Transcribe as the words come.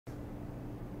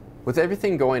With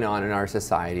everything going on in our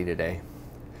society today,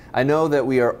 I know that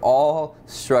we are all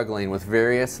struggling with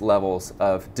various levels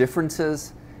of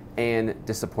differences and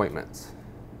disappointments.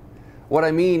 What I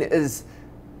mean is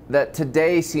that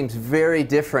today seems very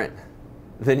different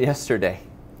than yesterday.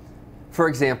 For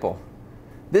example,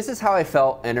 this is how I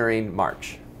felt entering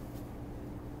March.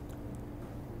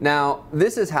 Now,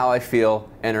 this is how I feel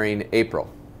entering April.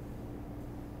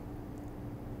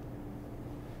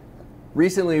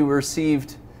 Recently, we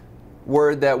received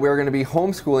word that we're going to be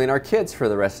homeschooling our kids for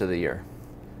the rest of the year.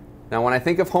 Now, when I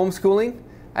think of homeschooling,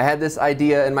 I had this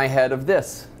idea in my head of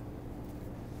this.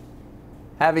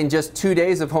 Having just 2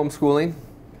 days of homeschooling,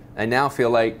 I now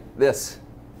feel like this.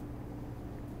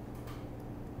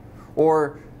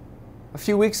 Or a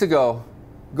few weeks ago,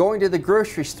 going to the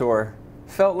grocery store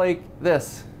felt like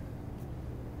this.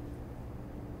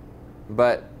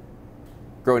 But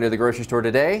going to the grocery store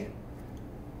today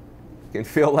can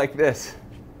feel like this.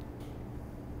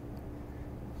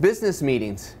 Business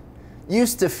meetings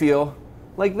used to feel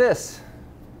like this.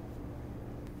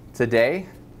 Today,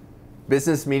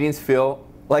 business meetings feel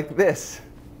like this.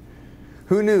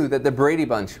 Who knew that the Brady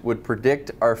Bunch would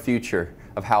predict our future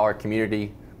of how our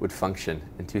community would function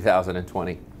in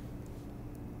 2020?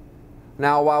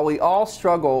 Now, while we all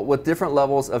struggle with different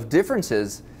levels of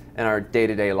differences in our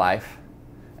day-to-day life,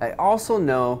 I also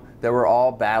know that we're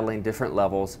all battling different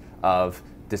levels of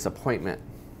disappointment.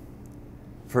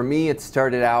 For me, it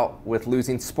started out with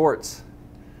losing sports.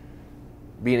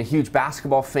 Being a huge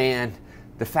basketball fan,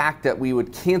 the fact that we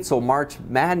would cancel March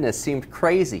Madness seemed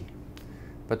crazy.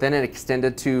 But then it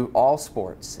extended to all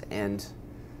sports, and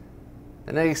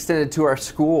then it extended to our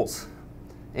schools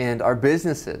and our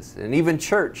businesses and even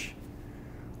church.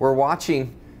 We're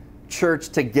watching church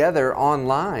together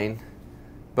online,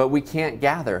 but we can't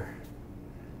gather.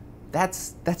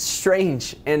 That's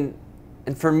strange, and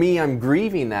for me, I'm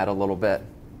grieving that a little bit.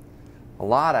 A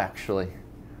lot, actually.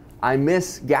 I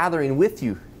miss gathering with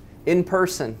you in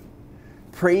person,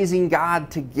 praising God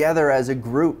together as a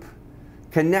group,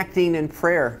 connecting in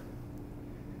prayer.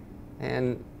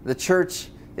 And the church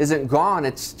isn't gone,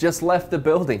 it's just left the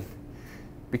building,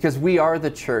 because we are the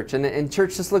church, and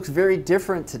church just looks very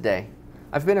different today.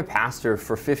 I've been a pastor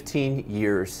for 15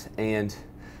 years, and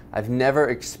I've never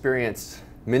experienced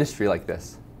ministry like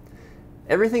this.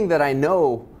 Everything that I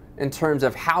know in terms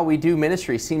of how we do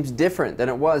ministry seems different than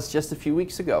it was just a few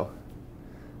weeks ago.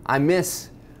 I miss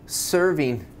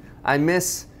serving. I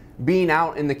miss being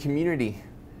out in the community.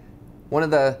 One of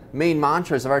the main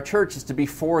mantras of our church is to be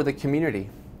for the community.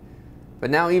 But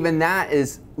now even that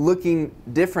is looking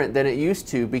different than it used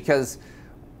to, because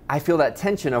I feel that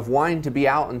tension of wanting to be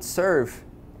out and serve,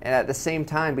 and at the same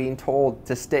time being told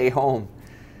to stay home.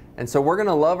 And so we're going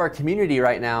to love our community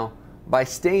right now by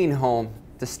staying home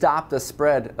to stop the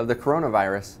spread of the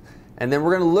coronavirus. And then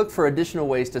we're going to look for additional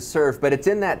ways to serve. But it's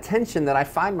in that tension that I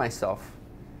find myself.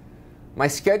 My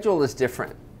schedule is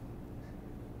different.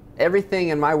 Everything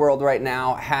in my world right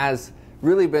now has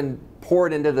really been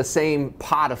poured into the same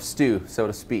pot of stew, so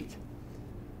to speak.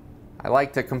 I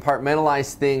like to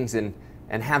compartmentalize things and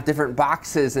have different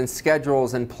boxes and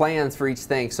schedules and plans for each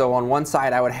thing. So on one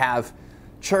side I would have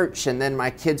church, and then my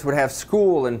kids would have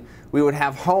school, and we would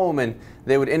have home, and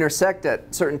they would intersect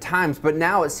at certain times. But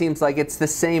now it seems like it's the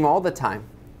same all the time.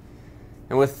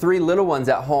 And with 3 little ones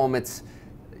at home,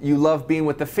 you love being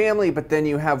with the family, but then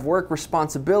you have work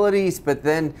responsibilities, but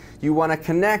then you want to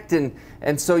connect, and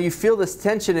so you feel this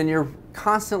tension, and you're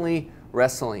constantly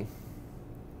wrestling.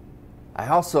 I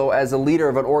also, as a leader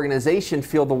of an organization,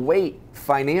 feel the weight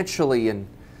financially and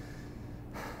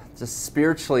just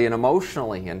spiritually and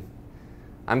emotionally. And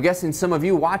I'm guessing some of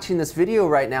you watching this video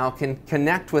right now can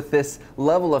connect with this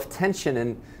level of tension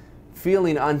and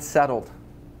feeling unsettled.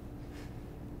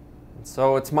 And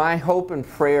so it's my hope and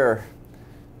prayer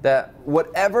that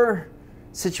whatever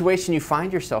situation you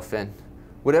find yourself in,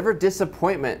 whatever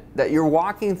disappointment that you're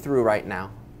walking through right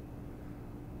now,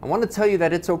 I want to tell you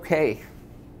that it's okay.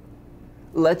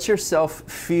 Let yourself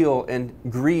feel and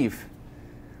grieve.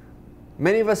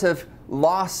 Many of us have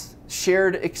lost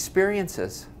shared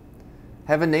experiences.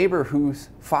 I have a neighbor whose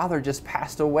father just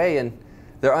passed away, and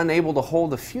they're unable to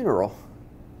hold a funeral.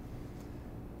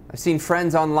 I've seen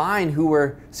friends online who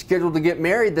were scheduled to get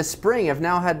married this spring have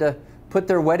now had to put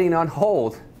their wedding on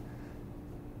hold.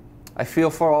 I feel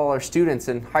for all our students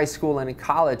in high school and in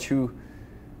college who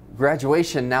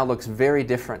graduation now looks very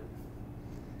different.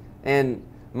 And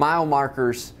mile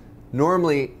markers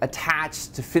normally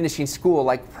attached to finishing school,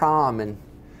 like prom and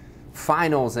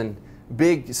finals and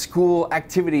big school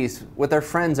activities with our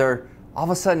friends, are all of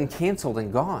a sudden canceled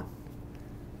and gone.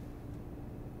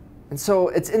 And so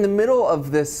it's in the middle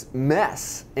of this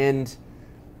mess and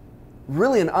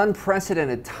really an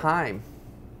unprecedented time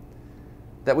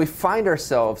that we find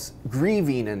ourselves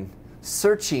grieving and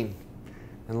searching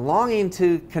and longing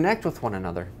to connect with one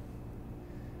another.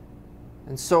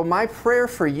 And so my prayer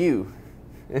for you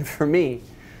and for me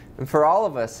and for all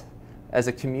of us as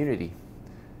a community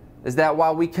is that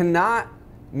while we cannot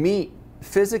meet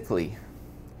physically,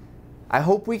 I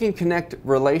hope we can connect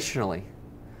relationally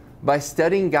by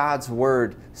studying God's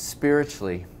Word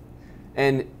spiritually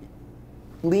and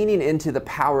leaning into the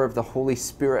power of the Holy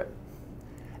Spirit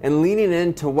and leaning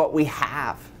into what we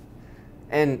have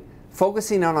and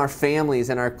focusing on our families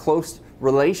and our close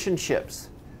relationships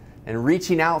and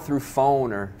reaching out through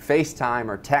phone or FaceTime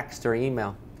or text or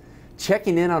email,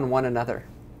 checking in on one another.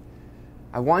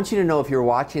 I want you to know, if you're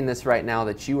watching this right now,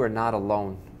 that you are not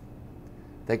alone,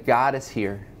 that God is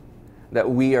here, that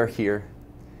we are here.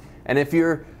 And if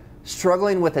you're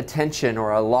struggling with attention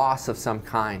or a loss of some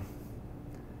kind,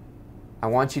 I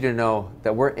want you to know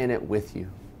that we're in it with you.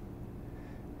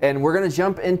 And we're going to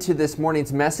jump into this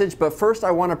morning's message, but first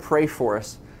I want to pray for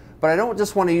us. But I don't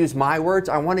just want to use my words,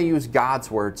 I want to use God's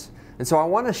words. And so I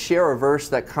want to share a verse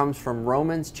that comes from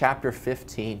Romans chapter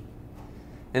 15.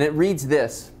 And it reads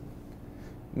this: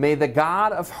 "May the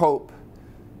God of hope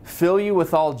fill you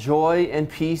with all joy and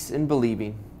peace in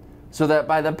believing, so that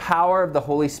by the power of the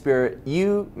Holy Spirit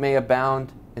you may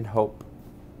abound in hope."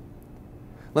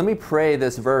 Let me pray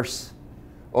this verse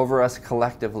over us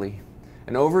collectively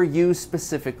and over you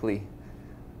specifically.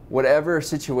 Whatever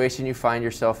situation you find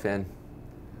yourself in,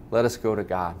 let us go to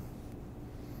God.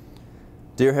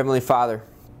 Dear Heavenly Father,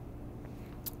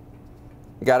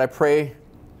 God, I pray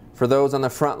for those on the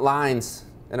front lines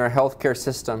in our healthcare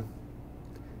system.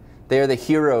 They are the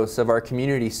heroes of our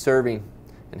community, serving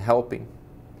and helping.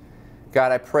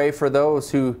 God, I pray for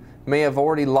those who may have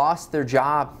already lost their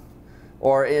job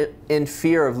or in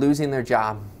fear of losing their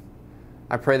job.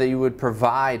 I pray that you would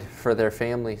provide for their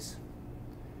families.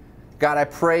 God, I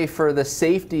pray for the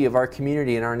safety of our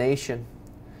community and our nation.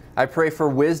 I pray for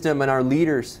wisdom in our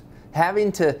leaders,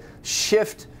 having to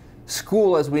shift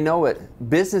school as we know it,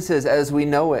 businesses as we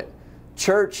know it,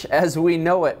 church as we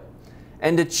know it,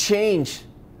 and to change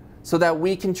so that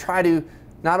we can try to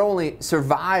not only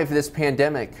survive this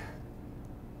pandemic,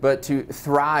 but to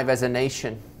thrive as a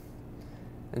nation.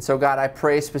 And so, God, I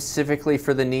pray specifically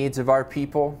for the needs of our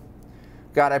people.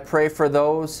 God, I pray for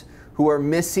those who are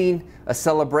missing a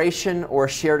celebration or a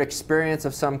shared experience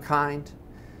of some kind.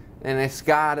 And it's,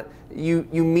 God, you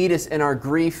meet us in our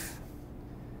grief.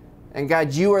 And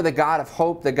God, you are the God of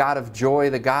hope, the God of joy,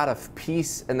 the God of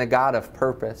peace, and the God of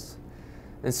purpose.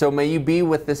 And so may you be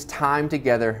with this time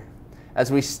together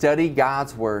as we study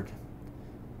God's Word.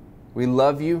 We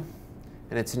love you,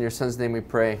 and it's in your Son's name we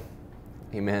pray.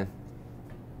 Amen.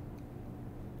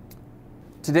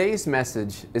 Today's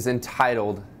message is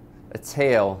entitled A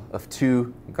Tale of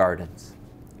Two Gardens.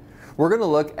 We're going to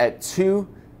look at two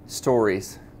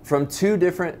stories from two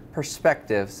different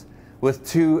perspectives with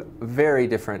two very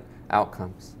different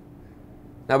outcomes.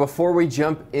 Now, before we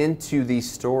jump into these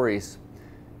stories,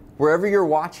 wherever you're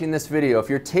watching this video, if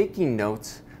you're taking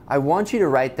notes, I want you to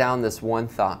write down this one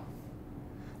thought.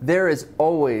 There is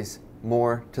always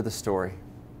more to the story.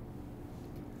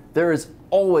 There is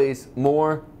always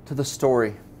more to the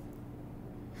story.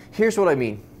 Here's what I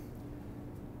mean.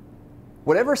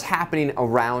 Whatever's happening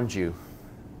around you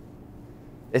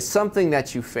is something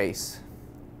that you face.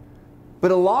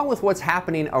 But along with what's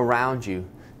happening around you,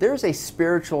 there's a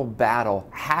spiritual battle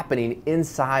happening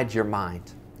inside your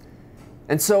mind.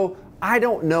 And so I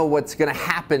don't know what's going to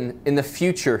happen in the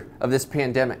future of this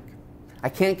pandemic. I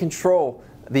can't control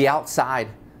the outside.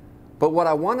 But what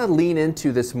I want to lean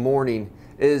into this morning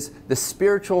is the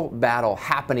spiritual battle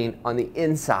happening on the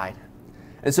inside.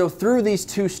 And so through these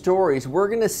two stories, we're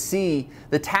going to see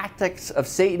the tactics of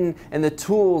Satan and the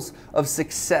tools of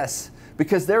success,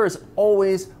 because there is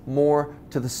always more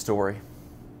to the story.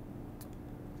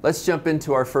 Let's jump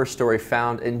into our first story,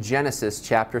 found in Genesis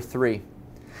chapter 3.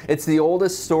 It's the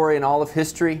oldest story in all of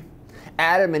history.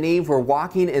 Adam and Eve were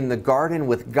walking in the garden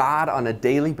with God on a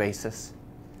daily basis.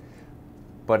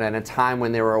 But in a time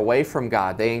when they were away from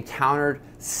God, they encountered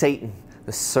Satan,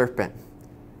 the serpent.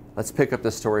 Let's pick up the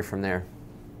story from there.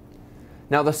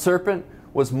 Now the serpent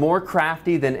was more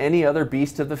crafty than any other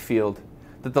beast of the field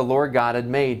that the Lord God had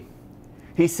made.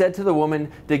 He said to the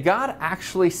woman, "Did God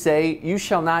actually say, 'You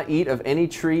shall not eat of any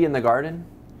tree in the garden'?"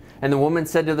 And the woman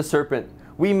said to the serpent,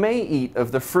 "We may eat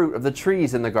of the fruit of the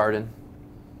trees in the garden."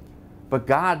 But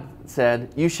God said,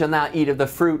 "You shall not eat of the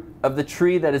fruit of the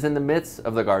tree that is in the midst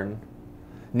of the garden.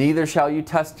 Neither shall you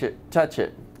touch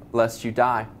it, lest you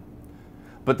die."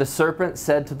 But the serpent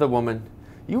said to the woman,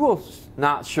 "You will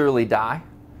not surely die,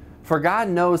 for God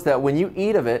knows that when you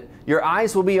eat of it, your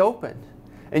eyes will be opened,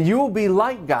 and you will be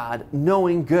like God,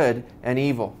 knowing good and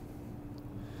evil."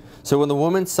 So when the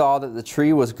woman saw that the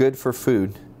tree was good for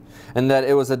food, and that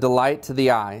it was a delight to the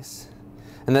eyes,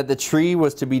 and that the tree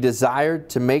was to be desired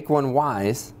to make one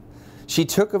wise, she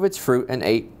took of its fruit and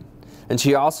ate. And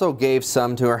she also gave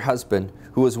some to her husband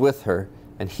who was with her,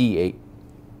 and he ate.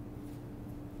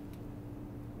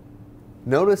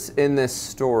 Notice in this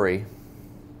story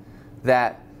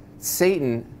that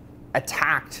Satan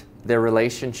attacked their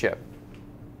relationship.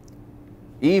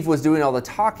 Eve was doing all the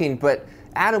talking, but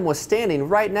Adam was standing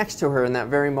right next to her in that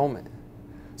very moment.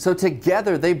 So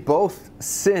together they both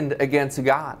sinned against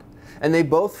God, and they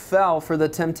both fell for the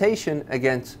temptation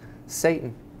against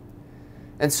Satan.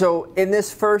 And so in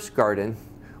this first garden,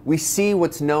 we see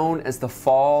what's known as the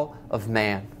fall of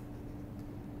man.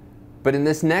 But in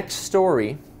this next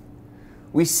story,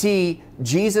 we see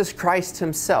Jesus Christ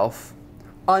himself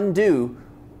undo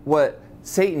what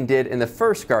Satan did in the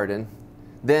first garden,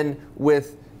 then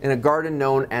in a garden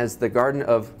known as the Garden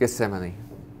of Gethsemane.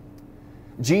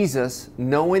 Jesus,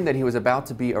 knowing that he was about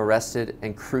to be arrested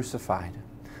and crucified,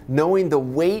 knowing the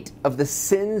weight of the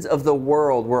sins of the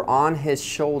world were on his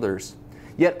shoulders,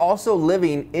 yet also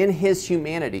living in his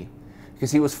humanity,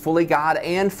 because he was fully God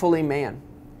and fully man.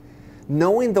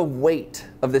 Knowing the weight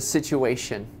of the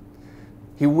situation,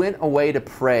 he went away to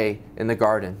pray in the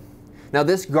garden. Now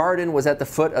this garden was at the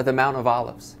foot of the Mount of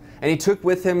Olives, and he took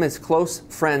with him his close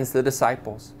friends, the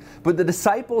disciples. But the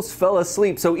disciples fell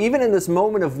asleep. So even in this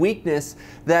moment of weakness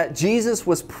that Jesus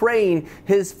was praying,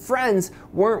 his friends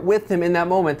weren't with him in that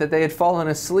moment, that they had fallen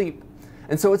asleep.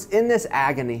 And so it's in this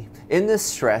agony, in this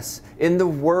stress, in the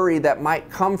worry that might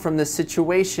come from this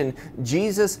situation,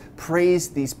 Jesus prays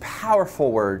these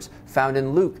powerful words found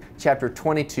in Luke chapter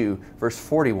 22, verse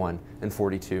 41 and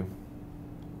 42.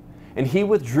 And he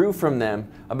withdrew from them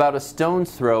about a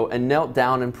stone's throw and knelt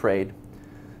down and prayed,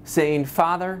 saying,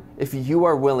 "Father, if you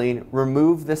are willing,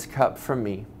 remove this cup from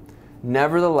me.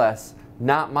 Nevertheless,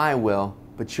 not my will,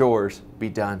 but yours be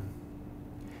done."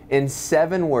 In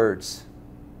 7 words,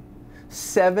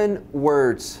 7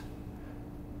 words,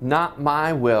 not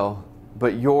my will,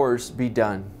 but yours be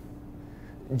done.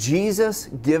 Jesus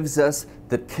gives us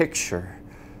the picture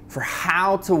for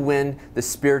how to win the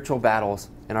spiritual battles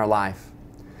in our life.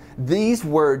 These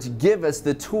words give us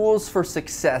the tools for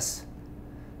success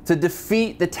to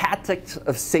defeat the tactics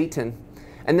of Satan,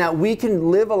 and that we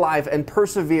can live a life and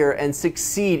persevere and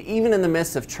succeed even in the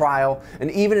midst of trial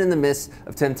and even in the midst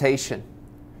of temptation.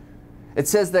 It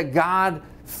says that God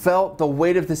felt the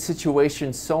weight of the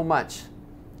situation so much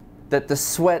that the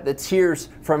sweat, the tears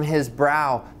from his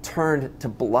brow turned to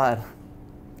blood.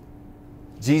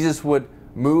 Jesus would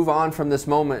move on from this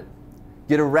moment,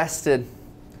 get arrested,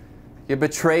 get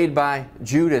betrayed by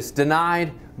Judas,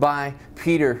 denied by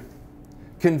Peter,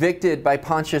 convicted by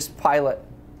Pontius Pilate.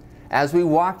 As we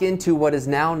walk into what is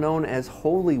now known as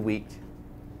Holy Week,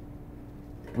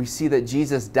 we see that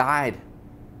Jesus died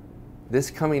this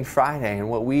coming Friday, and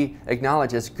what we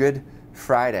acknowledge as Good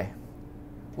Friday.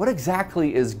 What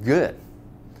exactly is good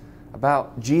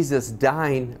about Jesus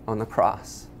dying on the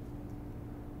cross?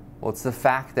 Well, it's the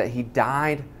fact that he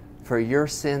died for your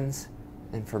sins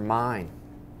and for mine.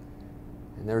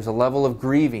 And there's a level of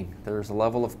grieving, there's a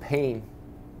level of pain.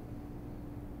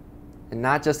 And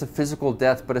not just a physical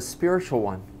death, but a spiritual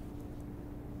one.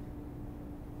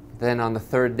 Then on the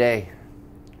 3rd day,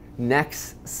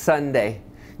 next Sunday,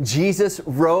 Jesus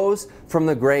rose from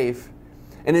the grave.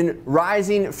 And in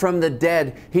rising from the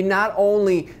dead, he not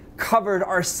only covered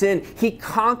our sin, he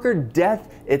conquered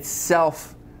death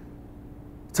itself.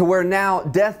 To where now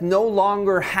death no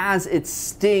longer has its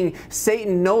sting.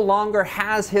 Satan no longer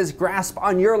has his grasp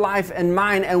on your life and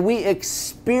mine. And we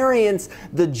experience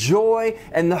the joy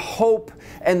and the hope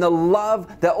and the love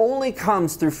that only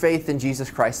comes through faith in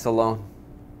Jesus Christ alone.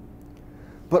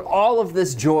 But all of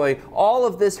this joy, all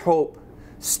of this hope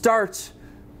starts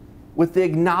with the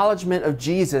acknowledgement of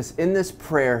Jesus in this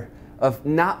prayer of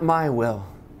not my will,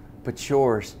 but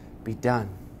yours be done.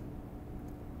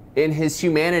 In his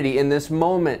humanity, in this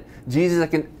moment, Jesus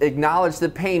can acknowledge the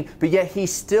pain, but yet he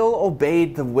still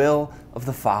obeyed the will of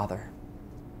the Father.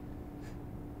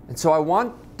 And so I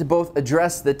want to both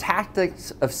address the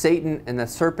tactics of Satan and the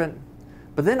serpent,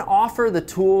 but then offer the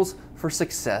tools for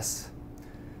success.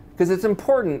 Because it's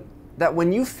important that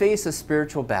when you face a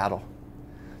spiritual battle,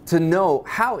 to know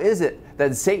how is it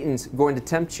that Satan's going to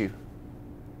tempt you.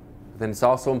 Then it's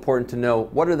also important to know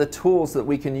what are the tools that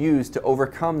we can use to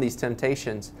overcome these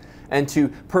temptations and to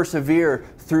persevere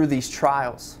through these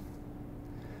trials.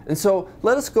 And so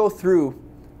let us go through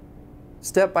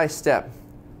step by step.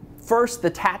 First, the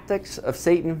tactics of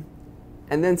Satan,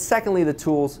 and then secondly, the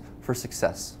tools for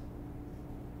success.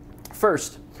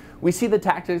 First, we see the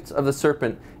tactics of the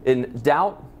serpent in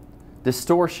doubt,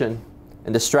 distortion,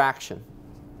 and distraction.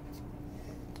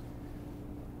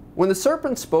 When the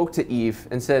serpent spoke to Eve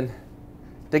and said,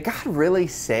 "Did God really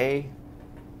say?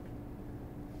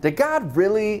 Did God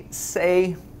really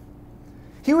say?"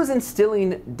 He was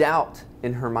instilling doubt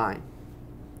in her mind.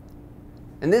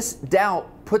 And this doubt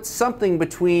puts something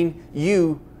between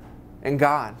you and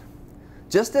God.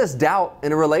 Just as doubt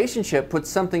in a relationship puts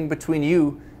something between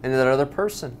you and that other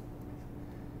person.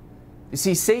 You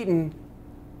see, Satan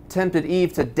tempted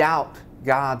Eve to doubt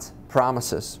God's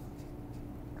promises.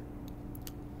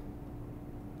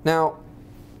 Now,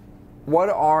 what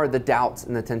are the doubts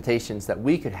and the temptations that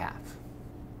we could have?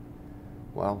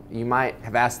 Well, you might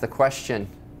have asked the question,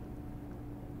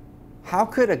 how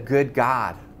could a good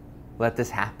God let this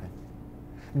happen?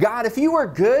 God, if you were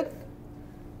good,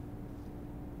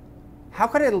 how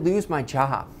could I lose my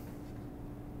job?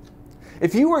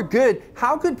 If you were good,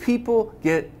 how could people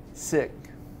get sick?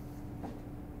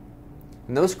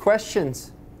 And those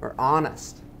questions are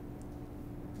honest.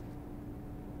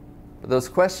 But those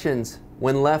questions,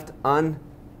 when left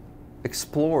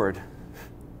unexplored,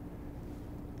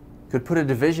 could put a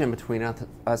division between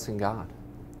us and God.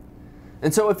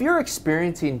 And so if you're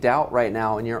experiencing doubt right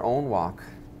now in your own walk,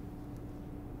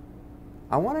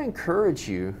 I want to encourage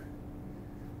you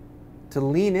to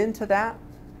lean into that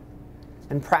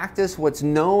and practice what's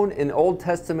known in Old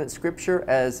Testament Scripture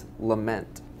as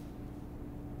lament.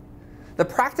 The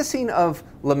practicing of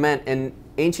lament in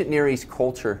ancient Near East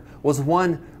culture was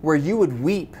one where you would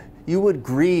weep, you would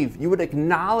grieve, you would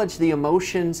acknowledge the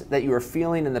emotions that you were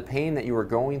feeling and the pain that you were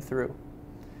going through.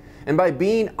 And by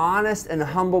being honest and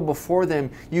humble before them,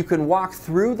 you can walk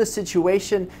through the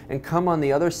situation and come on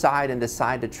the other side and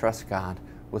decide to trust God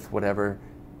with whatever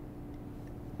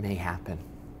may happen.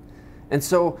 And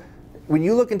so when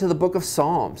you look into the book of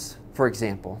Psalms, for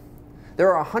example, there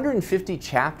are 150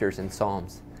 chapters in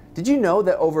Psalms. Did you know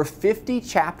that over 50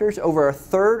 chapters, over a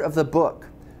third of the book,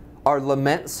 are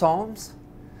lament psalms?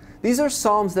 These are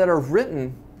psalms that are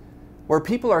written where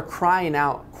people are crying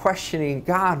out, questioning,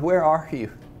 God, where are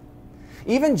you?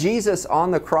 Even Jesus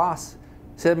on the cross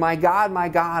said, my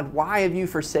God, why have you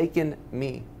forsaken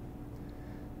me?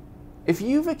 If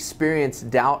you've experienced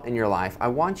doubt in your life, I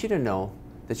want you to know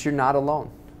that you're not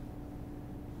alone.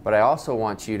 But I also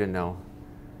want you to know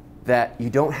that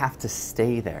you don't have to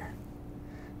stay there.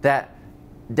 That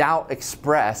doubt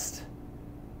expressed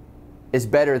is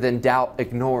better than doubt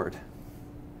ignored.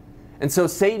 And so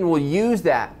Satan will use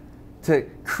that to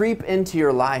creep into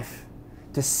your life,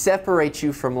 to separate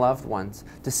you from loved ones,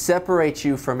 to separate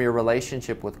you from your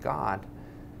relationship with God,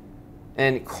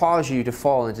 and cause you to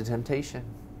fall into temptation.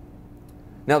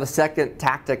 Now, the second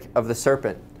tactic of the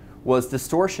serpent was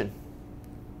distortion,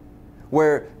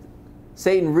 where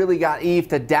Satan really got Eve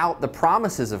to doubt the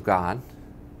promises of God.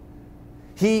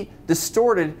 He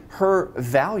distorted her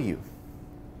value.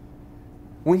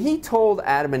 When he told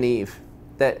Adam and Eve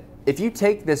that if you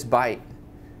take this bite,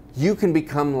 you can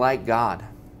become like God,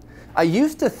 I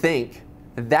used to think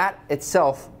that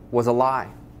itself was a lie.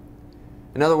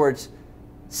 In other words,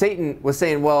 Satan was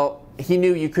saying, well, he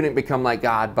knew you couldn't become like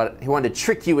God, but he wanted to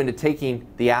trick you into taking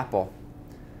the apple.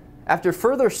 After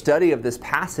further study of this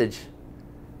passage,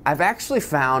 I've actually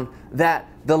found that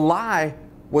the lie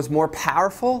was more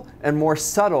powerful and more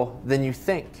subtle than you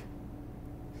think.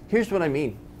 Here's what I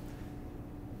mean.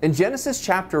 In Genesis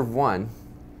chapter 1,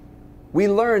 we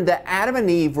learned that Adam and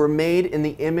Eve were made in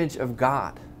the image of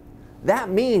God. That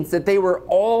means that they were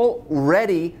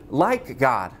already like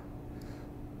God.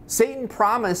 Satan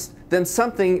promised them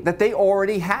something that they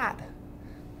already had.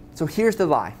 So here's the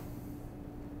lie.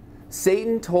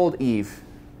 Satan told Eve,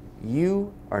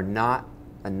 you are not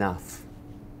enough.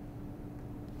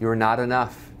 You are not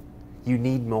enough. You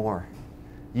need more.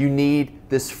 You need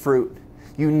this fruit.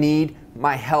 You need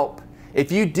my help.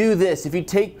 If you do this, if you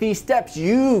take these steps,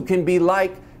 you can be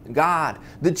like God.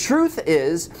 The truth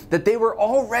is that they were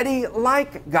already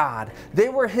like God. They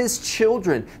were His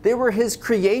children. They were His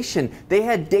creation. They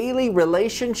had daily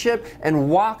relationship and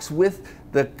walks with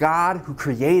the God who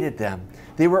created them.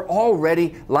 They were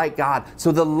already like God.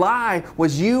 So the lie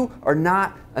was, you are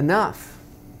not enough.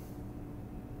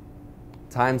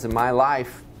 Times in my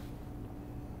life,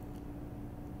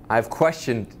 I've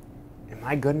questioned, am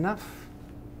I good enough?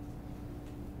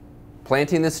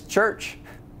 Planting this church.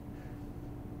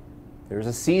 There was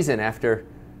a season after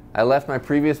I left my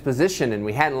previous position and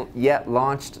we hadn't yet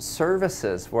launched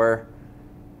services where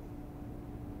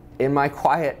in my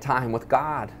quiet time with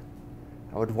God,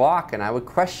 I would walk and I would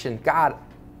question, God,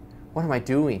 what am I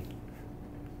doing?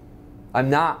 I'm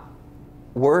not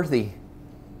worthy.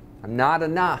 I'm not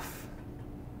enough.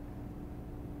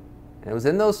 And it was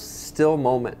in those still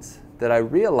moments that I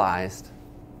realized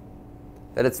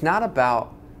that it's not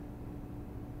about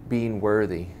being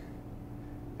worthy.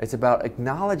 It's about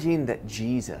acknowledging that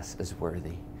Jesus is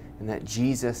worthy and that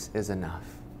Jesus is enough.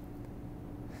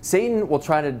 Satan will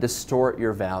try to distort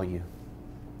your value.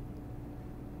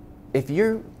 If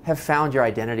you have found your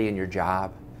identity in your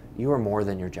job, you are more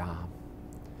than your job.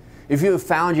 If you have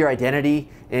found your identity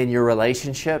in your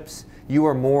relationships, you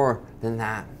are more than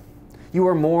that. You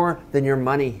are more than your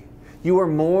money. You are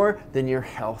more than your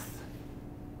health.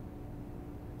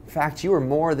 In fact, you are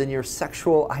more than your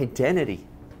sexual identity.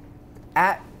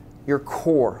 At your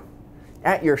core,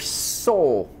 at your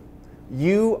soul,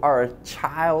 you are a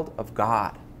child of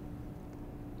God.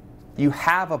 You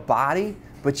have a body,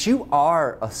 but you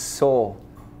are a soul.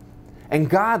 And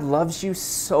God loves you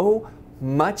so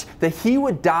much that He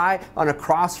would die on a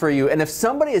cross for you. And if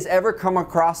somebody has ever come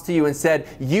across to you and said,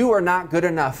 you are not good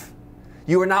enough,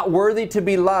 you are not worthy to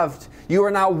be loved, you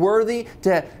are not worthy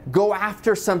to go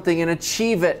after something and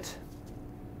achieve it,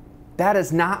 that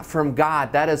is not from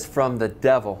God, that is from the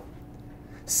devil.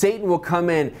 Satan will come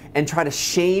in and try to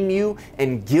shame you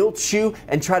and guilt you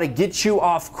and try to get you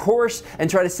off course and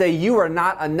try to say you are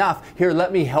not enough. Here,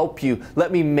 let me help you.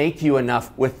 Let me make you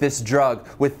enough with this drug,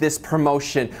 with this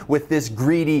promotion, with this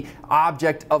greedy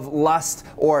object of lust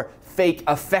or fake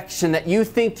affection that you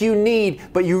think you need,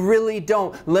 but you really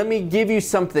don't. Let me give you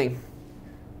something.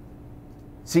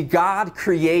 See, God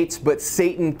creates, but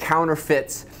Satan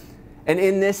counterfeits. And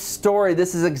in this story,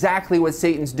 this is exactly what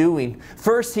Satan's doing.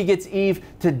 First, he gets Eve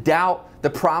to doubt the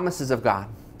promises of God.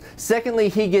 Secondly,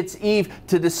 he gets Eve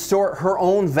to distort her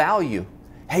own value.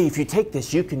 Hey, if you take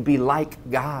this, you can be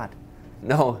like God.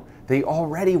 No, they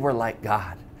already were like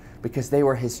God because they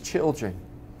were His children.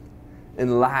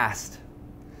 And last,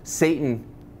 Satan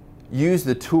used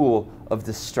the tool of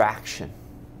distraction.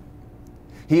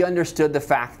 He understood the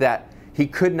fact that he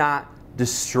could not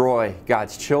destroy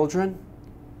God's children,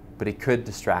 but he could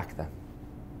distract them.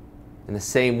 In the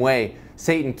same way,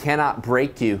 Satan cannot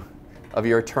break you of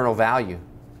your eternal value,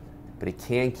 but he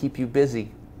can keep you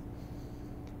busy.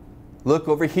 Look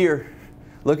over here.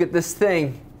 Look at this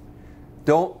thing.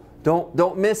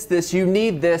 Don't miss this. You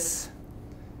need this.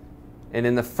 And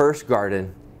in the first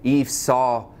garden, Eve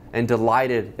saw and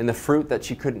delighted in the fruit that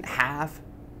she couldn't have,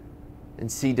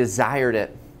 and she desired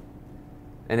it,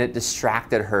 and it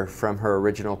distracted her from her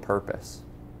original purpose.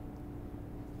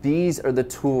 These are the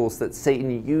tools that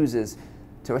Satan uses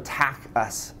to attack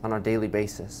us on a daily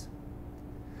basis.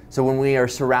 So when we are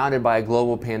surrounded by a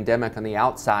global pandemic on the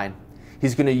outside,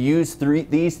 he's going to use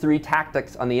these three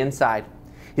tactics on the inside.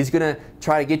 He's going to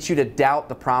try to get you to doubt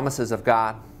the promises of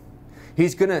God.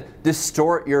 He's going to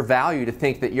distort your value to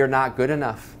think that you're not good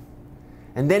enough.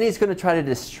 And then he's going to try to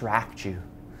distract you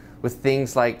with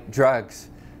things like drugs,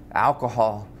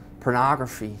 alcohol,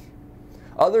 pornography,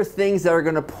 other things that are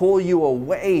going to pull you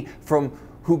away from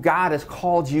who God has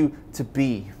called you to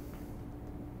be.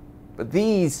 But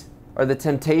these are the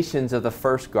temptations of the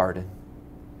first garden.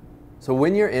 So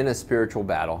when you're in a spiritual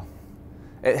battle,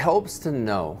 it helps to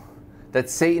know that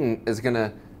Satan is going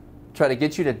to try to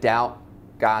get you to doubt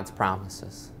God's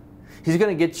promises. He's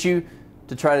going to get you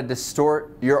to try to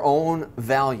distort your own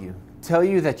value, tell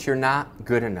you that you're not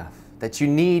good enough, that you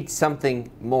need something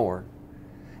more.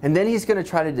 And then he's going to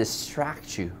try to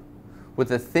distract you with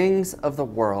the things of the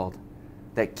world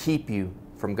that keep you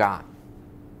from God.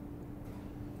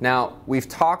 Now, we've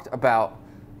talked about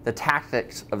the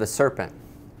tactics of the serpent,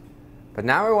 but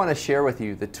now I want to share with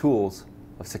you the tools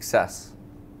of success.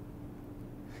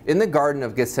 In the Garden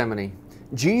of Gethsemane,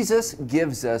 Jesus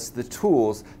gives us the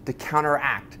tools to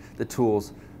counteract the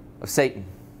tools of Satan.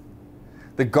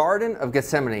 The Garden of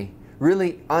Gethsemane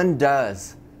really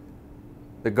undoes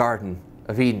the Garden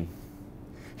of Eden.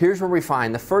 Here's where we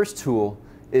find the first tool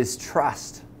is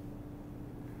trust,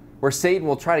 where Satan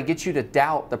will try to get you to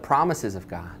doubt the promises of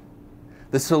God.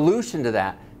 The solution to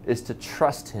that is to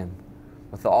trust Him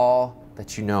with all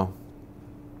that you know.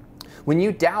 When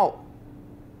you doubt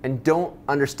and don't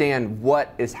understand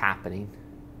what is happening,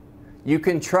 you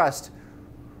can trust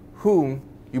whom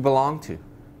you belong to.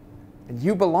 And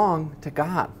you belong to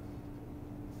God.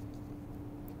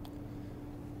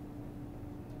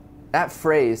 That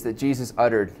phrase that Jesus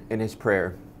uttered in His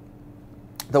prayer,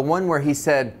 the one where He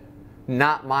said,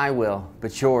 "Not my will,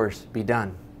 but yours be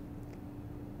done."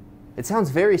 It sounds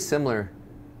very similar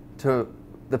to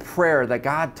the prayer that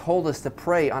God told us to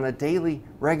pray on a daily,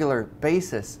 regular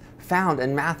basis, found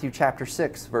in Matthew chapter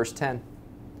 6, verse 10.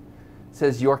 It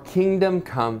says, your kingdom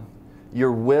come,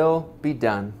 your will be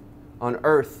done on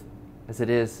earth as it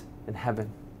is in heaven.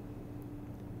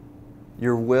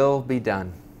 Your will be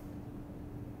done.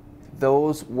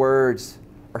 Those words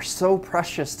are so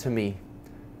precious to me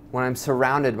when I'm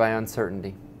surrounded by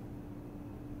uncertainty.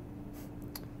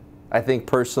 I think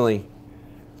personally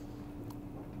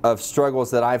of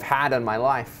struggles that I've had in my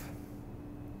life.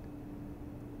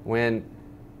 When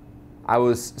I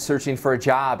was searching for a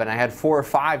job and I had 4 or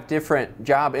 5 different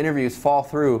job interviews fall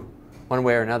through one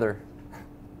way or another.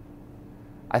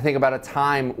 I think about a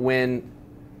time when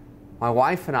my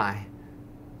wife and I,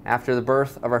 after the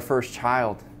birth of our first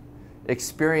child,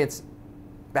 experienced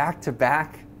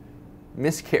back-to-back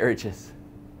miscarriages,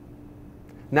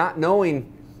 not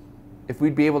knowing if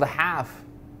we'd be able to have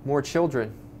more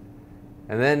children.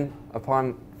 And then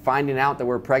upon finding out that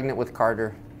we're pregnant with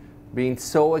Carter, being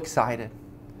so excited,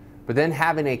 but then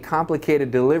having a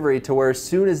complicated delivery to where as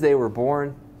soon as they were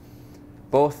born,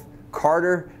 both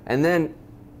Carter and then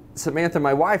Samantha,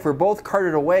 my wife, were both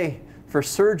carted away for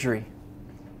surgery.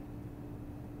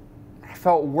 I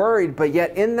felt worried, but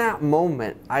yet in that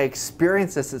moment, I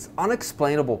experienced this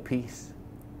unexplainable peace.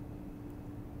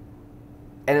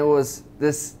 And it was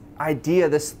this idea,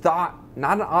 this thought,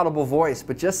 not an audible voice,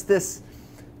 but just this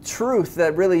truth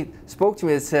that really spoke to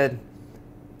me. It said,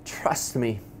 trust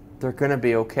me, they're going to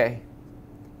be okay.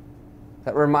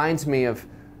 That reminds me of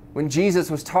when Jesus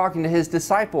was talking to his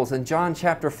disciples in John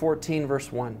chapter 14,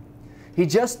 verse 1. He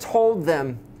just told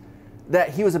them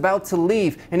that he was about to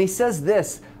leave. And he says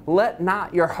this, let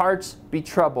not your hearts be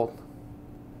troubled.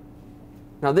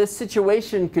 Now this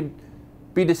situation could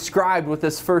be described with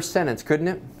this first sentence, couldn't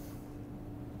it?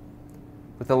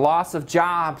 With the loss of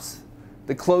jobs,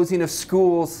 the closing of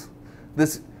schools,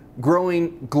 this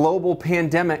growing global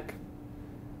pandemic.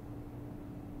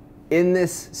 In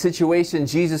this situation,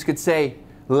 Jesus could say,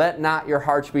 let not your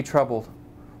hearts be troubled.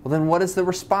 Well, then what is the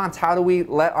response? How do we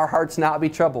let our hearts not be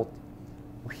troubled?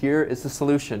 Well, here is the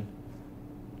solution.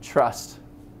 Trust.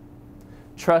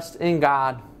 Trust in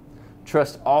God.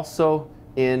 Trust also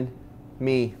in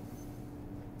me.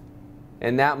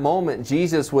 In that moment,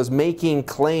 Jesus was making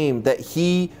claim that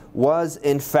he was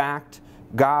in fact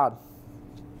God.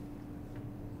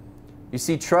 You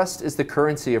see, trust is the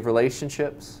currency of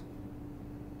relationships.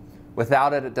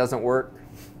 Without it, it doesn't work.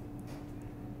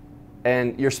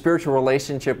 And your spiritual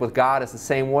relationship with God is the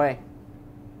same way.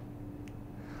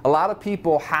 A lot of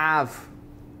people have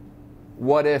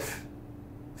what if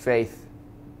faith.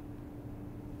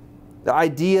 The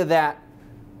idea that,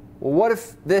 well, what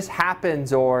if this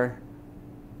happens, or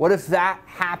what if that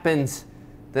happens?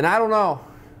 Then I don't know.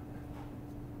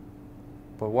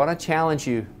 But I want to challenge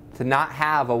you to not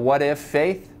have a what if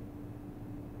faith,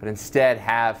 but instead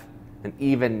have an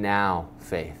even now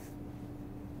faith.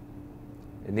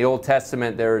 In the Old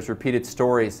Testament, there's repeated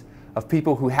stories of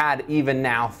people who had even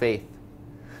now faith.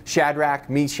 Shadrach,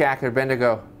 Meshach, and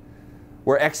Abednego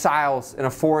were exiles in a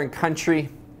foreign country.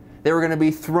 They were going to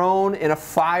be thrown in a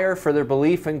fire for their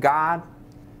belief in God.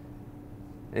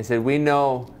 And they said, we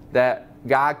know that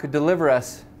God could deliver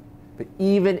us, but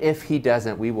even if he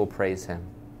doesn't, we will praise him.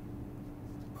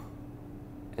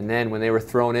 And then when they were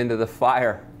thrown into the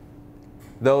fire,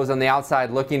 those on the outside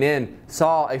looking in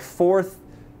saw a fourth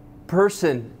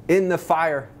person in the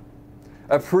fire,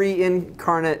 a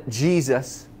pre-incarnate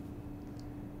Jesus,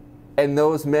 and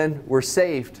those men were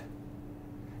saved.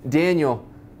 Daniel,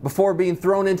 before being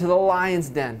thrown into the lion's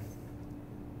den,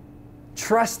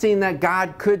 trusting that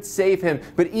God could save him,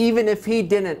 but even if he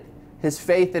didn't, his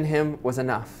faith in him was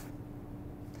enough.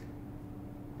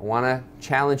 I want to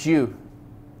challenge you,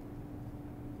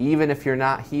 even if you're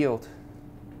not healed,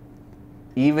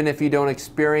 even if you don't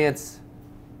experience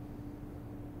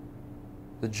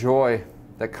the joy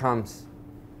that comes,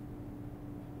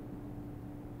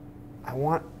 I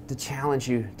want to challenge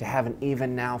you to have an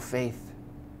even now faith.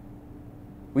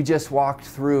 We just walked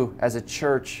through, as a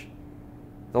church,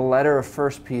 the letter of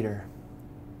 1 Peter,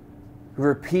 who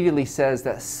repeatedly says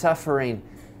that suffering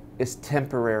is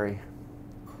temporary.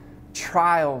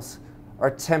 Trials are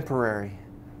temporary.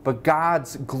 But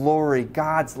God's glory,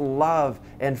 God's love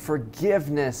and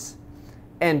forgiveness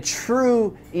and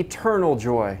true eternal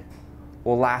joy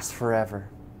will last forever.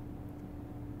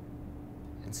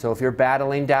 And so if you're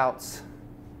battling doubts,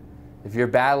 if you're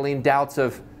battling doubts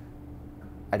of,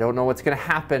 I don't know what's going to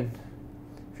happen,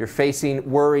 if you're facing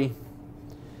worry,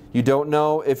 you don't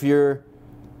know if you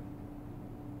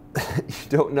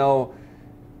don't know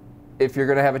if you're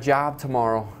going to have a job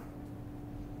tomorrow,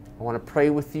 I want to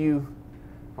pray with you.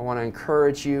 I want to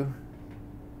encourage you.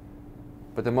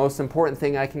 But the most important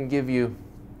thing I can give you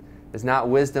is not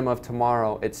wisdom of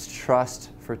tomorrow, it's trust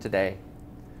for today.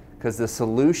 Because the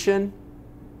solution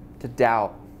to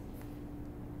doubt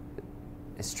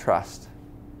is trust.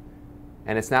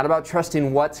 And it's not about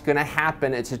trusting what's going to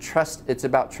happen, it's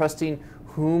about trusting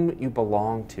whom you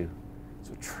belong to.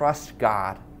 So trust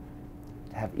God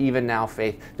to have even now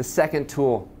faith. The second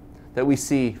tool that we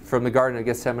see from the Garden of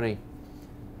Gethsemane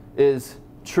is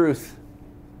truth.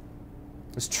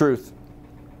 It's truth.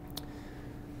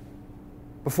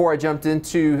 Before I jumped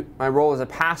into my role as a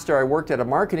pastor, I worked at a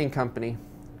marketing company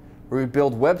where we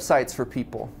build websites for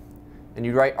people. And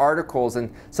you'd write articles,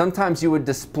 and sometimes you would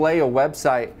display a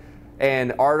website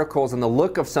and articles and the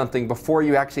look of something before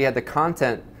you actually had the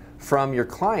content from your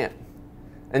client.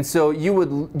 And so you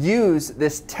would use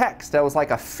this text that was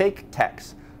like a fake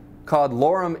text called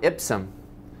lorem ipsum.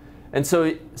 And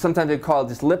so sometimes they call it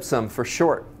just lipsum for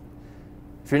short.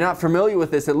 If you're not familiar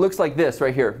with this, it looks like this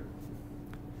right here.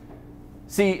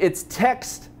 See, it's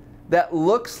text that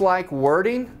looks like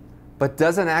wording, but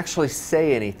doesn't actually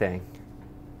say anything.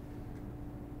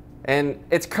 And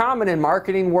it's common in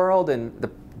marketing world and the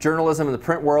journalism and the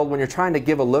print world when you're trying to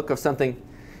give a look of something.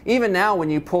 Even now when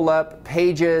you pull up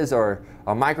Pages or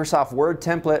a Microsoft Word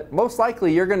template, most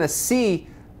likely you're going to see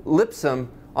lipsum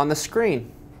on the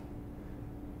screen.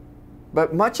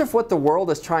 But much of what the world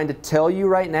is trying to tell you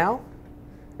right now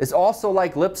is also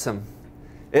like lipsum.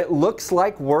 It looks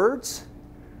like words,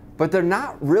 but they're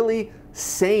not really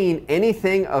saying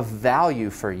anything of value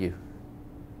for you.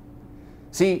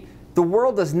 See, the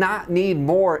world does not need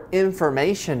more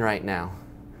information right now.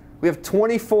 We have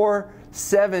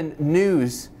 24/7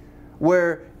 news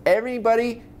where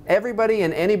everybody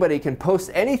and anybody can post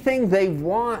anything they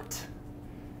want.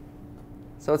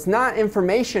 So it's not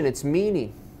information, it's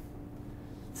meaning.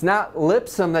 It's not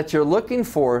lipsum that you're looking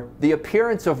for, the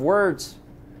appearance of words,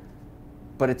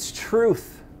 but it's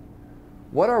truth.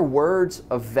 What are words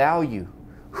of value?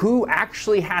 Who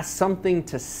actually has something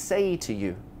to say to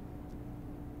you?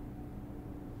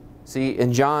 See,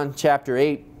 in John chapter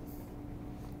 8,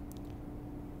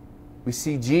 we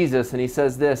see Jesus, and he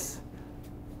says this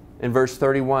in verse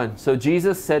 31. So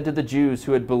Jesus said to the Jews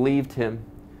who had believed him,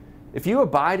 "If you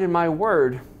abide in my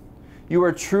word, you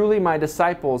are truly my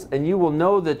disciples, and you will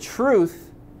know the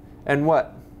truth." And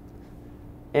what?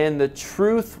 "And the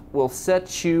truth will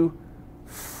set you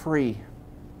free."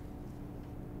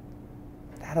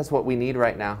 That is what we need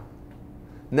right now.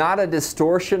 Not a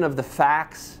distortion of the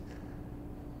facts.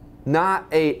 Not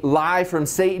a lie from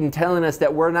Satan telling us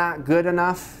that we're not good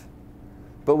enough.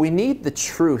 But we need the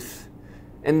truth.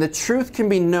 And the truth can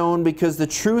be known because the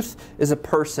truth is a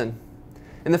person.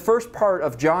 In the first part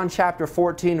of John chapter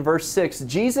 14, verse 6,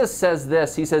 Jesus says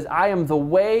this. He says, "I am the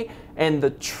way and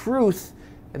the truth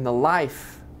and the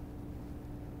life."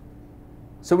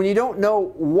 So when you don't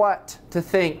know what to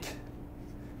think,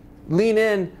 lean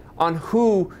in on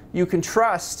who you can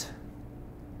trust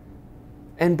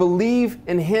and believe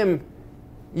in him.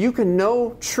 You can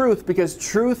know truth because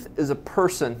truth is a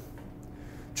person.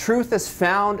 Truth is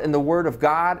found in the Word of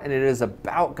God, and it is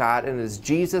about God, and it is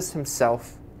Jesus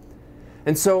himself.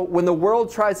 And so when the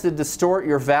world tries to distort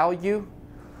your value,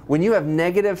 when you have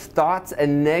negative thoughts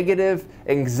and negative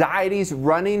anxieties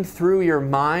running through your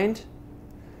mind,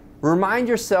 remind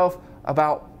yourself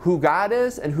about who God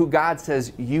is and who God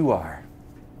says you are.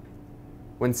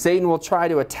 When Satan will try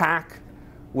to attack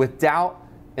with doubt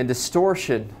and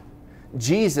distortion,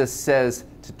 Jesus says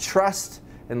to trust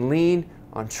and lean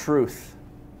on truth.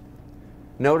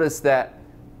 Notice that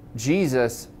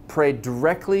Jesus prayed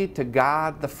directly to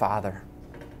God the Father.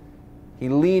 He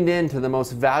leaned into the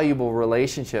most valuable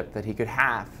relationship that he could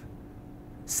have.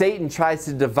 Satan tries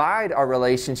to divide our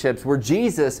relationships where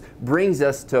Jesus brings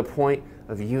us to a point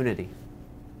of unity,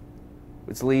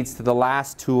 which leads to the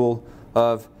last tool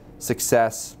of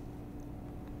success.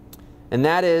 And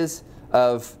that is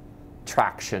of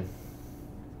traction.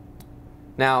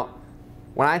 Now,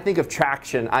 when I think of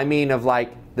traction, I mean of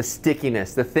like the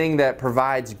stickiness, the thing that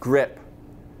provides grip.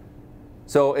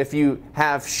 So if you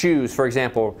have shoes, for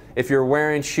example, if you're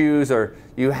wearing shoes or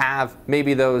you have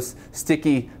maybe those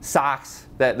sticky socks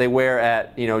that they wear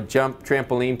at, jump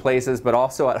trampoline places, but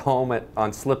also at home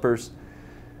on slippers,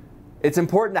 it's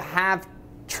important to have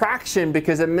traction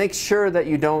because it makes sure that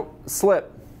you don't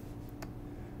slip.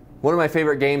 One of my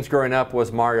favorite games growing up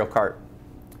was Mario Kart.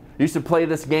 I used to play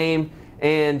this game,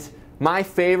 and my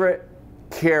favorite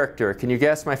character, can you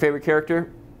guess my favorite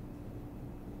character?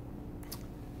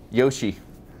 Yoshi.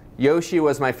 Yoshi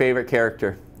was my favorite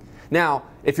character. Now,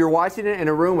 if you're watching it in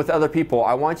a room with other people,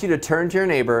 I want you to turn to your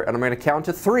neighbor, and I'm going to count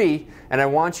to 3, and I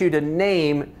want you to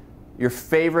name your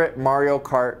favorite Mario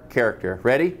Kart character.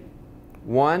 Ready?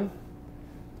 1,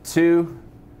 2,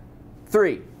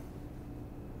 3.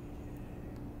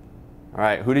 All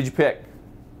right, who did you pick?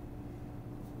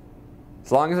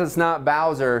 As long as it's not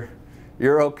Bowser,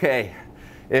 you're okay.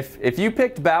 If you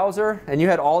picked Bowser and you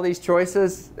had all these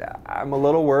choices, I'm a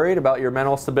little worried about your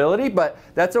mental stability, but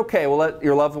that's okay. We'll let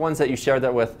your loved ones that you shared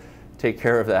that with take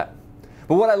care of that.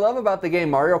 But what I love about the game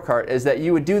Mario Kart is that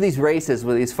you would do these races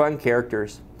with these fun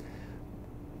characters,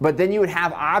 but then you would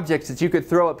have objects that you could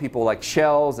throw at people like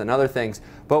shells and other things.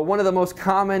 But one of the most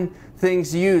common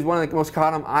things used, one of the most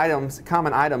common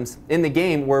items in the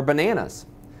game were bananas.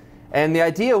 And the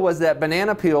idea was that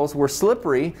banana peels were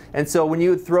slippery, and so when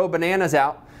you would throw bananas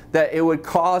out, that it would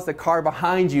cause the car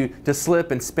behind you to slip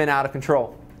and spin out of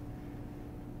control.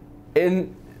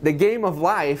 In the game of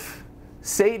life,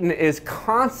 Satan is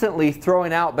constantly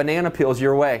throwing out banana peels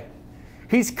your way.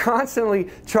 He's constantly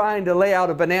trying to lay out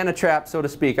a banana trap, so to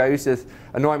speak. I used to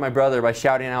annoy my brother by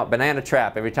shouting out "banana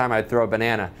trap" every time I'd throw a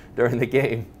banana during the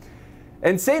game.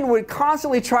 And Satan would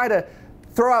constantly try to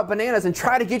throw out bananas and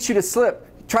try to get you to slip.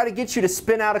 Try to get you to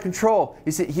spin out of control.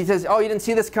 He says, oh, you didn't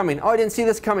see this coming. Oh, I didn't see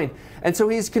this coming. And so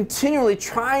he's continually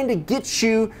trying to get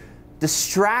you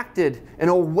distracted and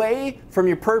away from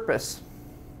your purpose.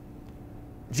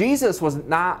 Jesus was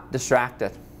not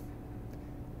distracted.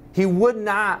 He would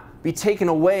not be taken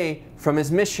away from his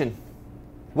mission.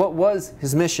 What was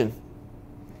his mission?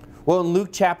 Well, in Luke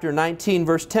chapter 19,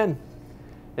 verse 10,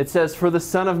 it says, "For the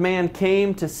Son of Man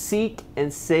came to seek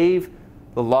and save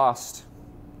the lost."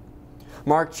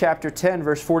 Mark chapter 10,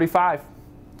 verse 45.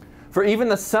 "For even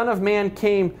the Son of Man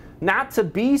came not to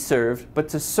be served, but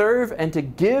to serve and to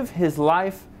give his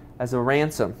life as a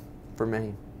ransom for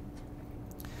many."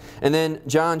 And then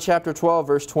John chapter 12,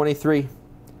 verse 23.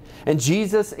 "And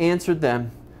Jesus answered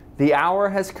them, The hour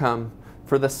has come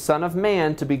for the Son of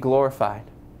Man to be glorified."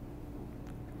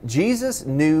 Jesus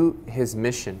knew his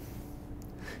mission.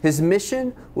 His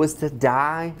mission was to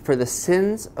die for the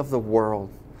sins of the world,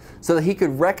 so that he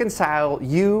could reconcile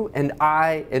you and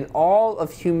I and all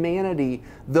of humanity,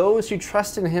 those who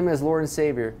trust in him as Lord and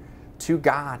Savior, to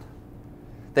God.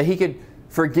 That he could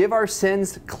forgive our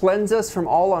sins, cleanse us from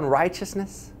all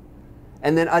unrighteousness,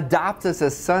 and then adopt us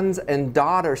as sons and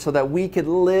daughters so that we could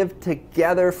live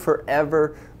together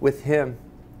forever with him.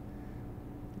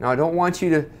 Now, I don't want you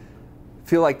to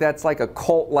feel like that's like a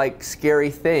cult-like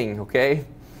scary thing, okay?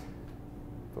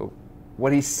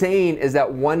 What he's saying is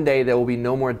that one day there will be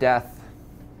no more death.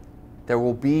 There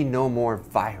will be no more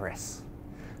virus.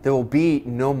 There will be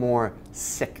no more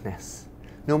sickness.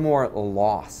 No more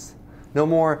loss. No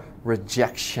more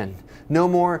rejection. No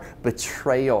more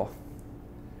betrayal.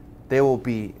 There will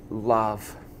be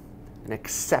love and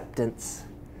acceptance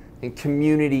and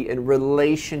community and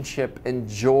relationship and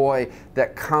joy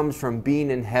that comes from being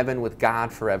in heaven with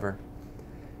God forever.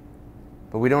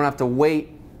 But we don't have to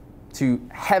wait to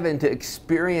heaven to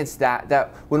experience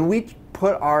that when we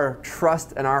put our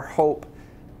trust and our hope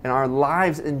and our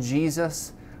lives in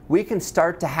Jesus, we can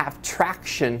start to have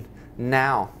traction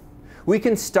now. We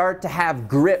can start to have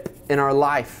grip in our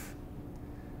life.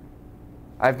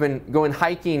 I've been going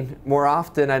hiking more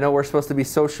often. I know we're supposed to be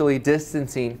socially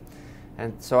distancing,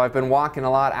 and so I've been walking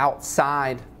a lot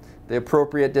outside, the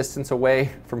appropriate distance away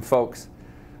from folks.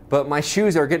 But my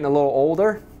shoes are getting a little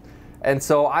older, and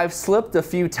so I've slipped a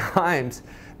few times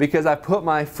because I put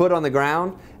my foot on the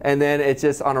ground and then it's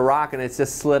just on a rock and it's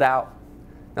just slid out.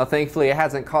 Now thankfully it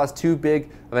hasn't caused too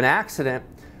big of an accident,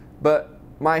 but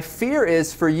my fear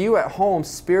is for you at home,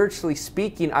 spiritually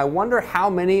speaking, I wonder how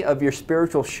many of your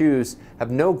spiritual shoes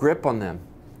have no grip on them.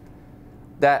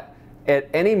 That at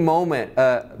any moment,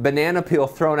 a banana peel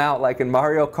thrown out like in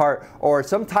Mario Kart, or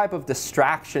some type of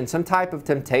distraction, some type of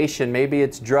temptation, maybe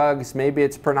it's drugs, maybe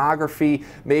it's pornography,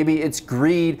 maybe it's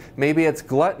greed, maybe it's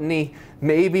gluttony,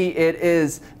 maybe it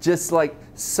is just like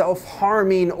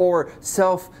self-harming or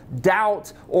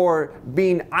self-doubt or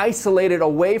being isolated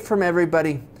away from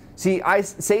everybody. See,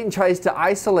 Satan tries to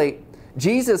isolate.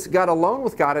 Jesus got alone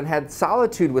with God and had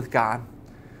solitude with God.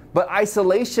 But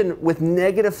isolation with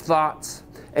negative thoughts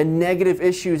and negative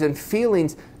issues and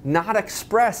feelings not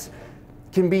expressed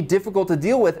can be difficult to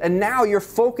deal with. And now you're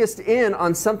focused in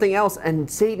on something else, and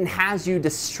Satan has you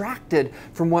distracted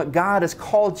from what God has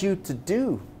called you to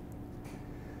do.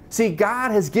 See, God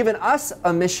has given us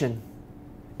a mission.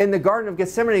 In the Garden of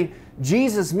Gethsemane,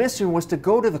 Jesus' mission was to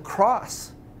go to the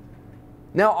cross.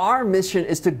 Now our mission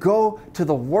is to go to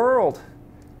the world,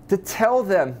 to tell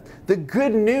them the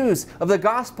good news of the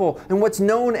gospel and what's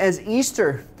known as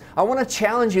Easter. I want to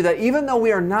challenge you that even though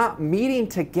we are not meeting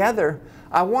together,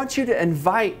 I want you to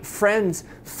invite friends,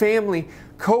 family,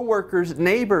 co-workers,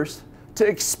 neighbors to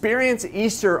experience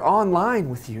Easter online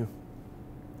with you.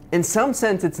 In some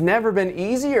sense, it's never been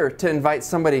easier to invite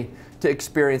somebody to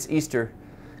experience Easter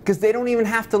because they don't even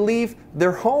have to leave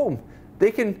their home.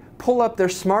 They can pull up their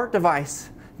smart device.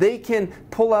 They can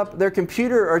pull up their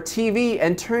computer or TV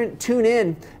and tune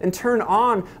in and turn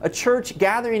on a church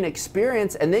gathering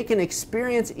experience, and they can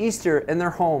experience Easter in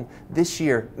their home this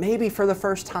year, maybe for the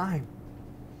first time.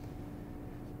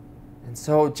 And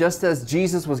so just as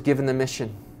Jesus was given the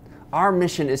mission, our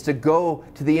mission is to go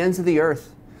to the ends of the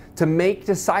earth, to make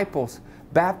disciples,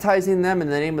 baptizing them in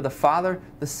the name of the Father,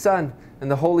 the Son, and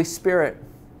the Holy Spirit,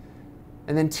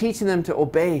 and then teaching them to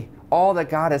obey all that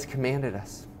God has commanded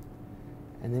us.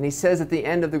 And then he says at the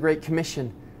end of the Great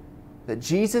Commission that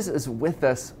Jesus is with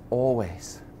us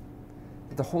always.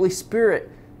 The Holy Spirit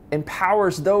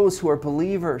empowers those who are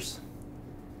believers.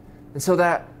 And so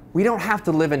that we don't have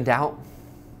to live in doubt.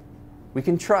 We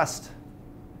can trust.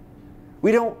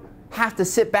 We don't have to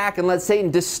sit back and let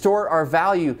Satan distort our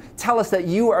value, tell us that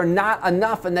you are not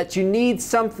enough and that you need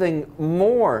something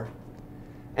more.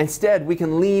 Instead, we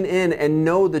can lean in and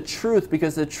know the truth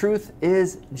because the truth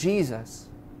is Jesus.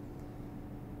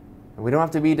 And we don't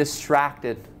have to be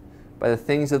distracted by the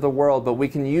things of the world, but we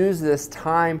can use this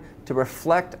time to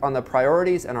reflect on the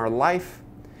priorities in our life,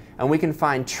 and we can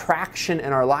find traction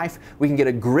in our life. We can get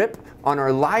a grip on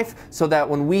our life so that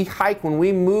when we hike, when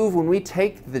we move, when we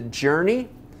take the journey,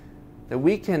 that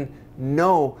we can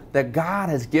know that God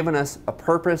has given us a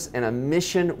purpose and a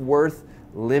mission worth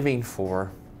living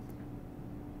for,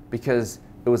 because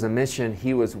it was a mission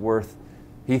he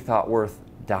thought worth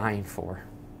dying for.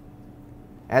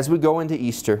 As we go into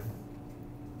Easter,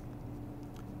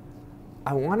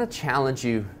 I want to challenge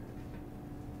you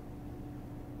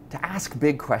to ask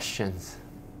big questions,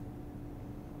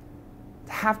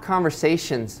 to have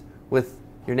conversations with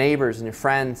your neighbors and your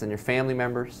friends and your family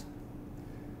members.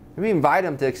 Maybe invite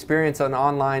them to experience an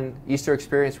online Easter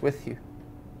experience with you.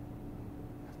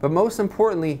 But most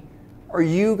importantly, are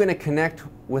you going to connect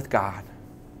with God?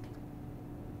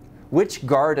 Which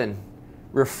garden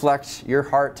reflects your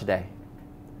heart today?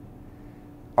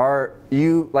 Are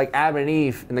you like Adam and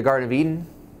Eve in the Garden of Eden?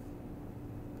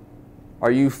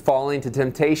 Are you falling to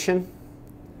temptation?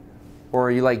 Or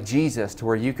are you like Jesus to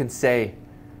where you can say,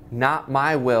 not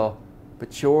my will,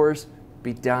 but yours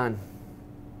be done?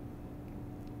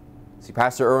 See,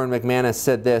 Pastor Erwin McManus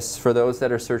said this for those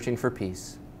that are searching for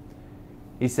peace.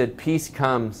 He said, peace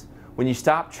comes when you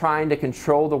stop trying to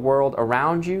control the world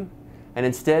around you and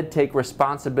instead take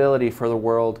responsibility for the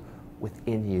world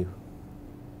within you.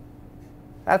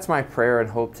 That's my prayer and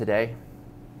hope today.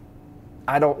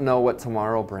 I don't know what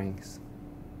tomorrow brings.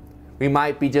 We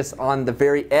might be just on the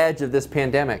very edge of this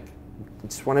pandemic. I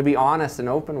just want to be honest and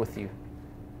open with you.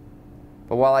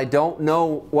 But while I don't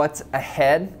know what's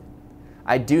ahead,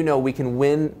 I do know we can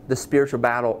win the spiritual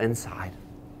battle inside.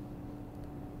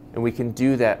 And we can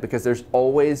do that because there's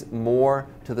always more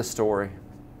to the story.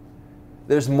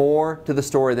 There's more to the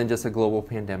story than just a global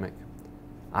pandemic.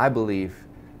 I believe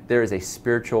there is a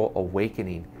spiritual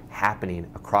awakening happening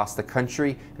across the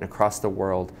country and across the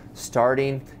world,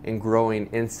 starting and growing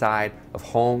inside of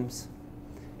homes,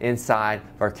 inside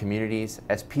of our communities,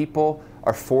 as people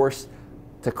are forced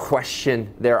to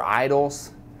question their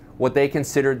idols, what they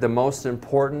considered the most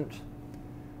important.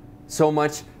 So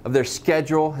much of their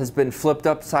schedule has been flipped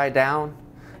upside down.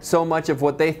 So much of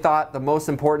what they thought the most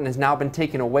important has now been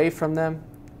taken away from them.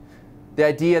 The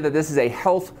idea that this is a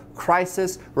health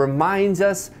crisis reminds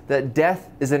us that death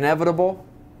is inevitable.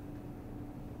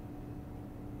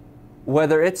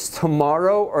 Whether it's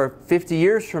tomorrow or 50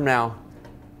 years from now,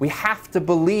 we have to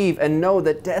believe and know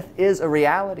that death is a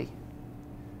reality.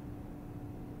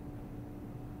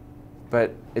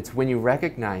 But it's when you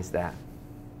recognize that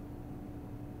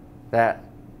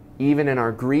even in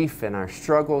our grief and our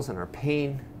struggles and our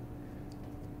pain,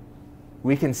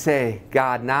 we can say,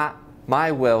 God, not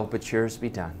my will, but yours be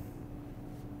done.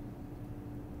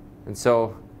 And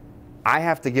so I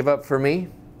have to give up for me.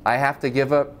 I have to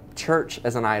give up church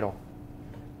as an idol.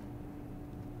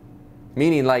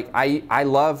 Meaning, like, I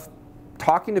love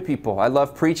talking to people. I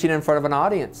love preaching in front of an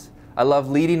audience. I love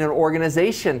leading an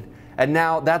organization. And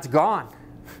now that's gone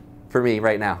for me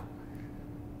right now.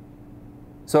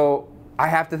 So I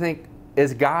have to think,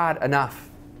 is God enough?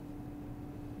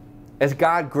 Is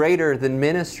God greater than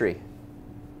ministry?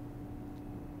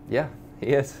 Yeah, He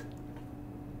is.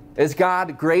 Is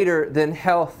God greater than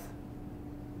health?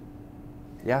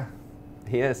 Yeah,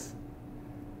 He is.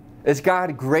 Is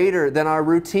God greater than our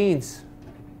routines?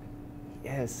 He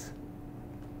is.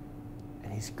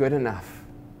 And He's good enough.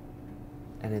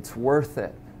 And it's worth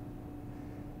it.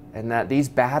 And that these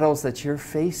battles that you're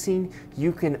facing,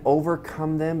 you can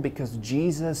overcome them because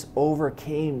Jesus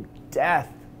overcame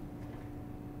death.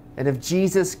 And if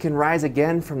Jesus can rise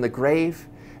again from the grave,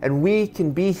 and we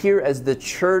can be here as the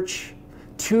church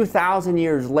 2,000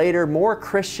 years later, more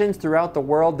Christians throughout the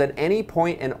world than any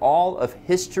point in all of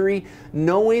history,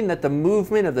 knowing that the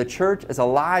movement of the church is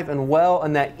alive and well,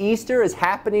 and that Easter is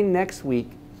happening next week,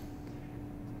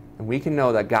 and we can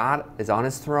know that God is on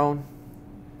His throne,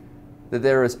 that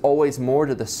there is always more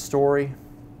to the story,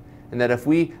 and that if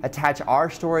we attach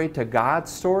our story to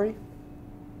God's story,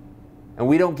 and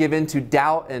we don't give in to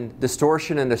doubt and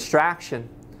distortion and distraction,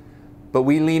 but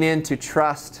we lean into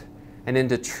trust and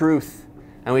into truth,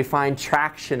 and we find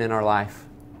traction in our life,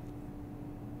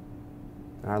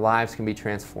 and our lives can be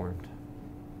transformed.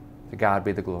 To God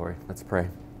be the glory. Let's pray.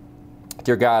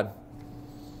 Dear God,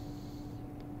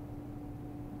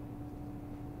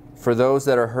 for those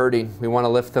that are hurting, we want to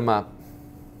lift them up.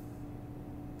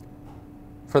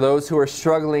 For those who are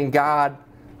struggling, God,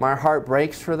 my heart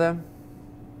breaks for them.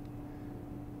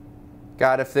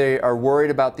 God, if they are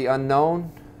worried about the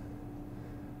unknown,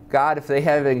 God, if they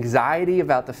have anxiety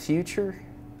about the future,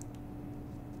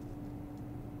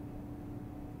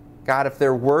 God, if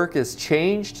their work is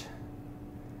changed,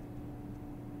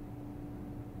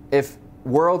 if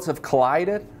worlds have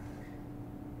collided,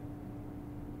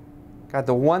 God,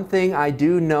 the one thing I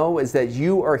do know is that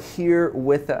you are here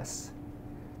with us,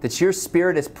 that your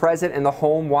Spirit is present in the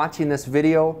home watching this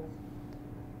video.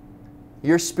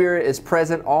 Your Spirit is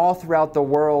present all throughout the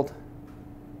world.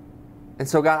 And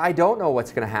so, God, I don't know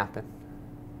what's going to happen.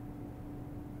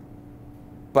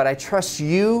 But I trust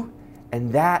you,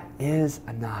 and that is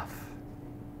enough.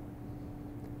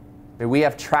 May we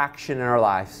have traction in our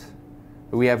lives.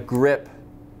 May we have grip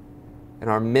in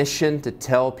our mission to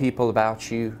tell people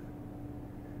about you.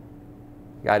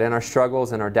 God, in our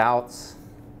struggles and our doubts,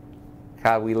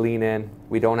 God, we lean in.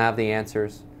 We don't have the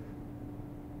answers,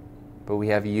 but we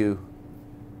have you,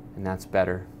 and that's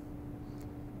better.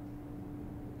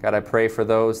 God, I pray for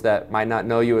those that might not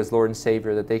know you as Lord and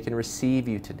Savior, that they can receive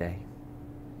you today.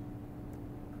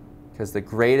 Because the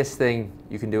greatest thing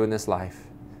you can do in this life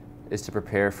is to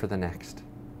prepare for the next.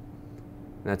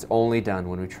 And that's only done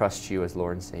when we trust you as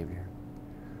Lord and Savior.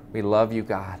 We love you,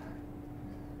 God.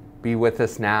 Be with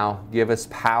us now. Give us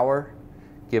power.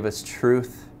 Give us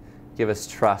truth. Give us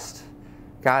trust.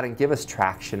 God, and give us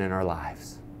traction in our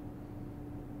lives.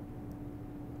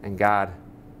 And God,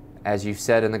 as you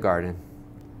said in the garden,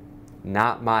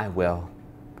 not my will,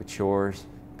 but yours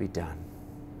be done.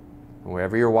 And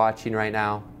wherever you're watching right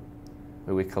now,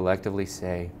 may we collectively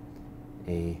say,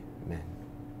 amen.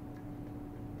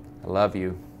 I love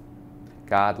you.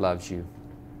 God loves you.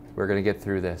 We're going to get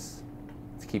through this.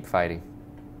 Let's keep fighting.